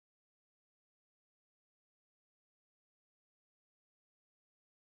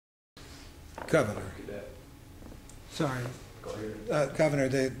Governor. Sorry. Governor,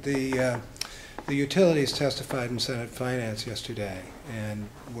 the utilities testified in Senate Finance yesterday and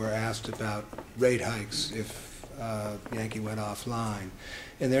were asked about rate hikes if Yankee went offline.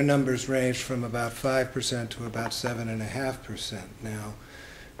 And their numbers ranged from about 5% to about 7.5% now,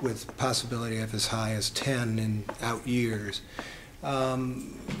 with possibility of as high as 10 in out years.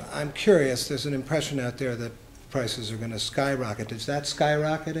 I'm curious, there's an impression out there that prices are going to skyrocket. Is that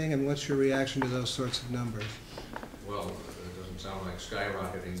skyrocketing, and what's your reaction to those sorts of numbers? Well, it doesn't sound like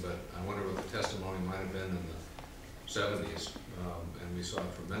skyrocketing, but I wonder what the testimony might have been in the 70s, and we saw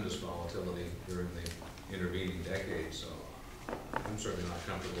tremendous volatility during the intervening decades, so I'm certainly not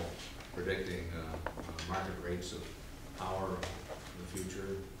comfortable predicting market rates of power in the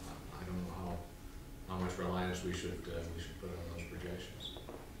future. I don't know how much reliance we should put on those projections.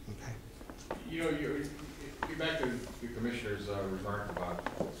 Okay. You know, you're back to the commissioner's remark about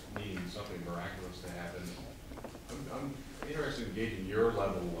needing something miraculous to happen. I'm interested in gauging your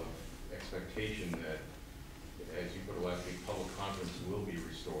level of expectation that, as you put it last week, public confidence will be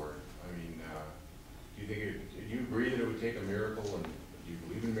restored. I mean, do you think do you agree that it would take a miracle, and do you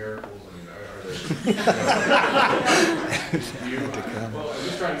believe in miracles? I mean, are there? Well, I'm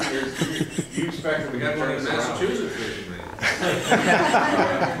just trying to figure. Do you expect that we got one in Massachusetts recently?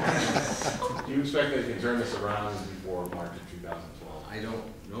 Do you expect that it can turn this around before March of 2012? I don't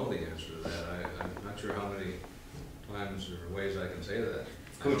know the answer to that. I'm not sure how many times or ways I can say that.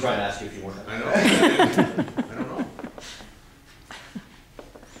 Could we try and ask you if you want? I know. I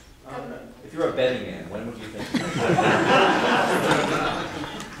don't know. If you're a betting man, when would you think?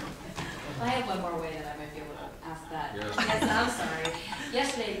 I have one more way that I might be able to ask that. Yes. I'm sorry.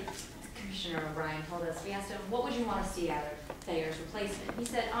 Yesterday, Commissioner O'Brien told us, we asked him, what would you want to see out of Thayer's replacement? He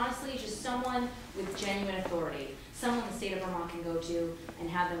said, honestly, just someone with genuine authority, someone the state of Vermont can go to and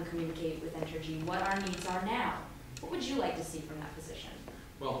have them communicate with Entergy what our needs are now. What would you like to see from that position?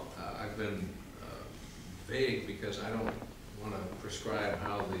 Well, I've been vague because I don't want to prescribe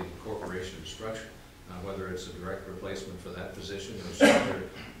how the corporation is structured, whether it's a direct replacement for that position or some other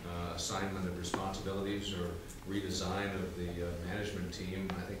assignment of responsibilities or redesign of the management team.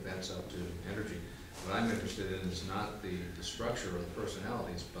 I think that's up to Entergy. What I'm interested in is not the structure or the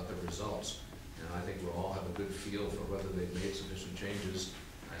personalities, but the results. And I think we'll all have a good feel for whether they've made sufficient changes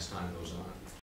as time goes on.